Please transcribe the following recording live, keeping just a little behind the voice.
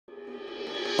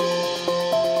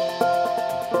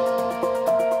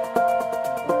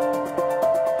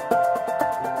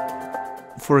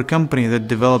For a company that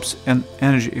develops an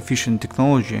energy-efficient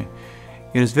technology,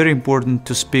 it is very important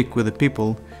to speak with the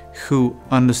people who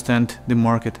understand the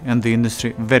market and the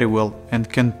industry very well and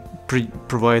can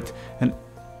provide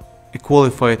a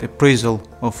qualified appraisal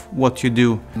of what you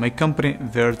do. My company,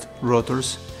 Vert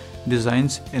Rotors,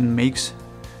 designs and makes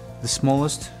the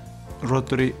smallest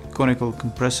rotary conical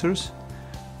compressors.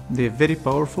 They are very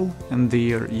powerful and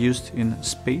they are used in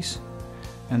space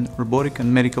and robotic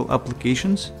and medical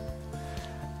applications.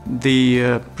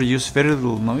 They produce very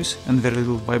little noise and very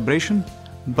little vibration,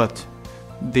 but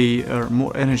they are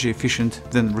more energy efficient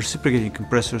than reciprocating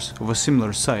compressors of a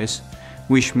similar size,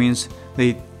 which means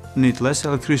they need less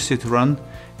electricity to run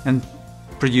and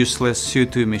produce less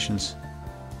CO2 emissions.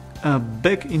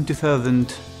 Back in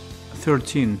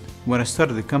 2013, when I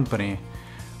started the company,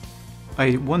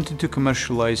 I wanted to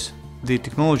commercialize the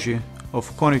technology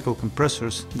of conical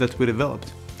compressors that we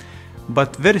developed.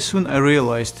 But very soon I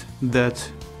realized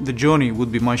that the journey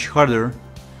would be much harder,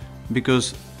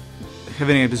 because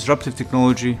having a disruptive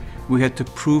technology, we had to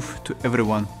prove to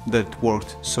everyone that it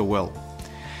worked so well.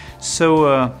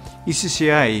 So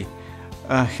ECCI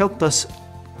helped us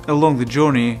along the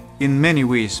journey in many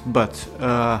ways, but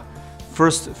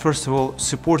first of all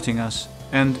supporting us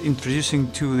and introducing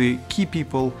to the key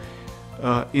people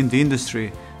in the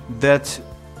industry that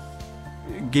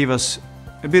gave us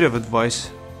a bit of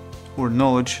advice or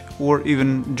knowledge, or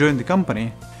even joined the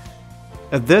company.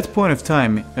 At that point of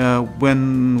time,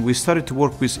 when we started to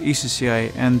work with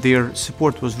ECCI, and their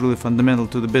support was really fundamental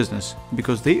to the business,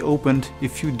 because they opened a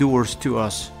few doors to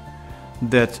us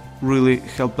that really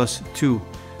helped us to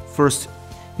first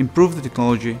improve the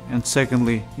technology and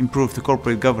secondly improve the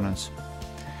corporate governance.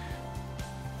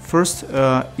 First,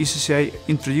 ECCI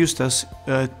introduced us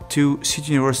to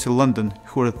City University London,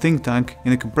 who are a think tank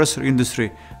in the compressor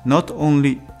industry, not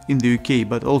only in the UK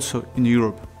but also in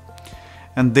Europe.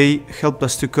 And they helped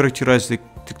us to characterize the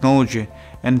technology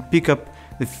and pick up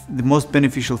the most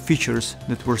beneficial features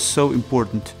that were so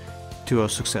important to our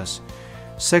success.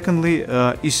 Secondly,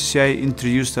 ECCI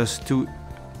introduced us to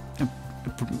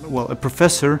a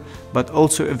professor, but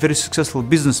also a very successful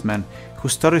businessman who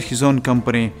started his own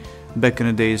company back in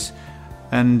the days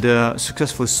and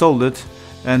successfully sold it,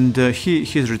 and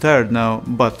he's retired now,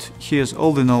 but he has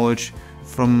all the knowledge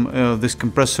from this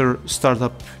compressor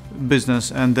startup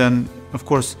business, and then of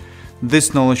course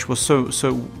this knowledge was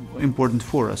so important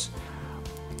for us.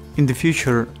 In the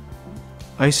future,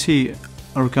 I see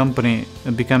our company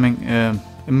becoming a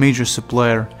major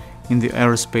supplier in the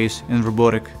aerospace and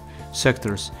robotic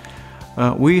sectors.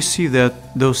 We see that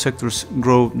those sectors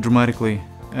grow dramatically,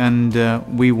 and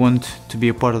we want to be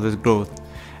a part of that growth.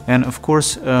 And of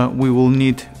course we will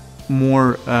need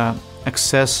more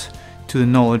access to the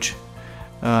knowledge,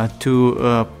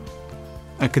 to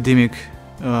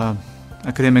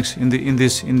academics in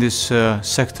this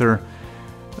sector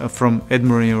from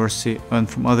Edinburgh University and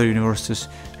from other universities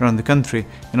around the country,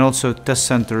 and also test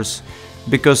centers,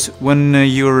 because when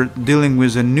you're dealing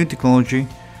with a new technology,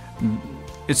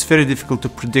 it's very difficult to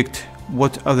predict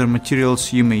what other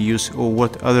materials you may use or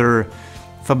what other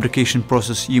fabrication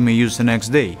process you may use the next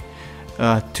day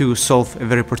to solve a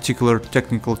very particular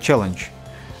technical challenge.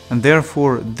 And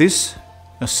therefore this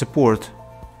support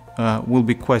will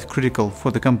be quite critical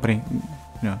for the company,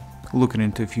 looking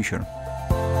into the future.